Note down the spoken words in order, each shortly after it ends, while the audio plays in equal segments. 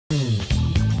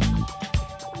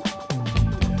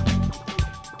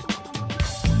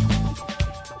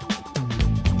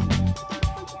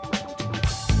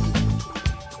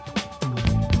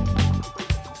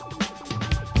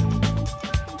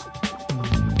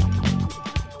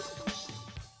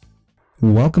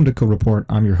Welcome to Code Report.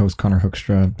 I'm your host, Connor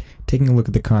Hoekstra. Taking a look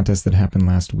at the contest that happened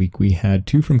last week, we had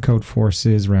two from Code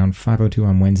Forces, round 502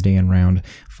 on Wednesday and round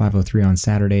 503 on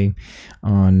Saturday.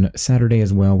 On Saturday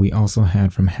as well, we also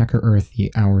had from Hacker Earth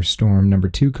the Hour Storm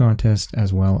 #2 contest,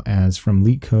 as well as from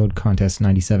LeetCode Contest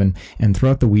 97. And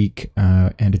throughout the week,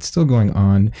 and it's still going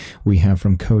on, we have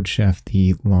from CodeChef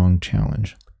the Long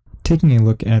Challenge. Taking a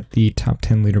look at the top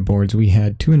 10 leaderboards, we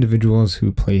had two individuals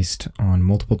who placed on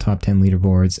multiple top 10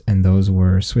 leaderboards, and those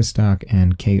were Swissdoc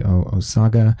and KO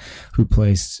Osaga, who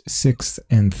placed 6th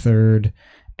and 3rd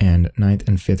and 9th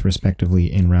and 5th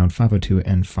respectively in round 502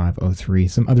 and 503.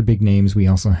 Some other big names we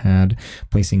also had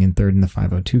placing in 3rd in the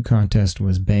 502 contest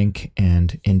was Bank,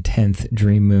 and in 10th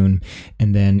Dream Moon.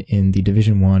 And then in the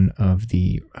Division 1 of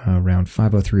the round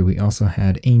 503, we also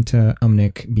had Ainta,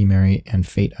 Umnik, Be Merry, and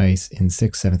Fate Ice in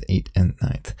 6th, 7th, 8th, and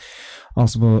 9th.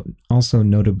 Also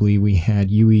notably, we had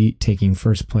Yui taking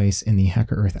first place in the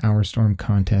Hacker Earth Hour Storm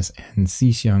contest, and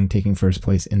Xixiang taking first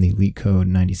place in the LeetCode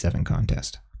 97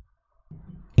 contest.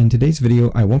 In today's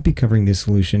video, I won't be covering the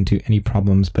solution to any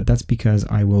problems, but that's because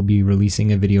I will be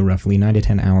releasing a video roughly 9 to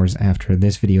 10 hours after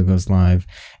this video goes live,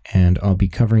 and I'll be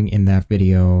covering in that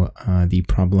video the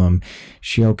problem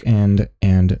Shiok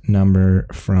and number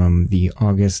from the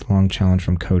August Long Challenge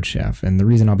from CodeChef. And the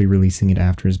reason I'll be releasing it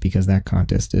after is because that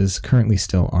contest is currently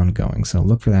still ongoing. So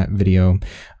look for that video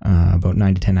about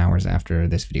 9 to 10 hours after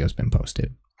this video has been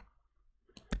posted.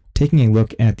 Taking a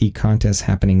look at the contests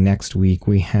happening next week,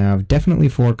 we have definitely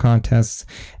 4 contests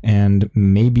and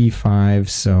maybe 5.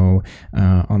 So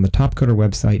on the Top Coder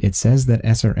website, it says that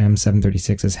SRM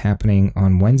 736 is happening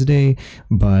on Wednesday,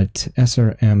 but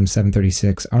SRM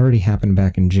 736 already happened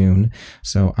back in June.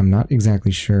 So I'm not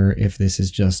exactly sure if this is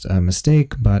just a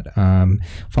mistake, but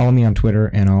follow me on Twitter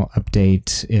and I'll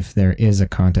update if there is a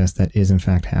contest that is in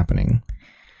fact happening.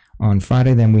 On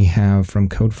Friday, then we have from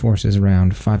Code Forces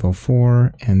round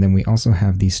 504, and then we also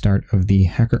have the start of the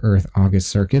Hacker Earth August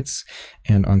circuits.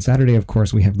 And on Saturday, of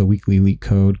course, we have the weekly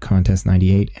LeetCode Contest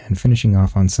 98, and finishing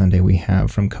off on Sunday, we have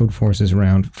from Code Forces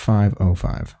round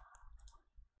 505.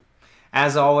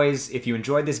 As always, if you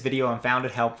enjoyed this video and found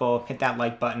it helpful, hit that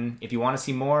like button. If you want to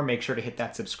see more, make sure to hit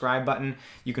that subscribe button.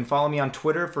 You can follow me on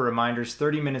Twitter for reminders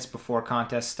 30 minutes before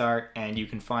contests start, and you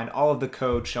can find all of the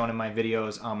code shown in my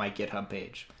videos on my GitHub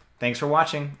page. Thanks for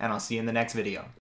watching, and I'll see you in the next video.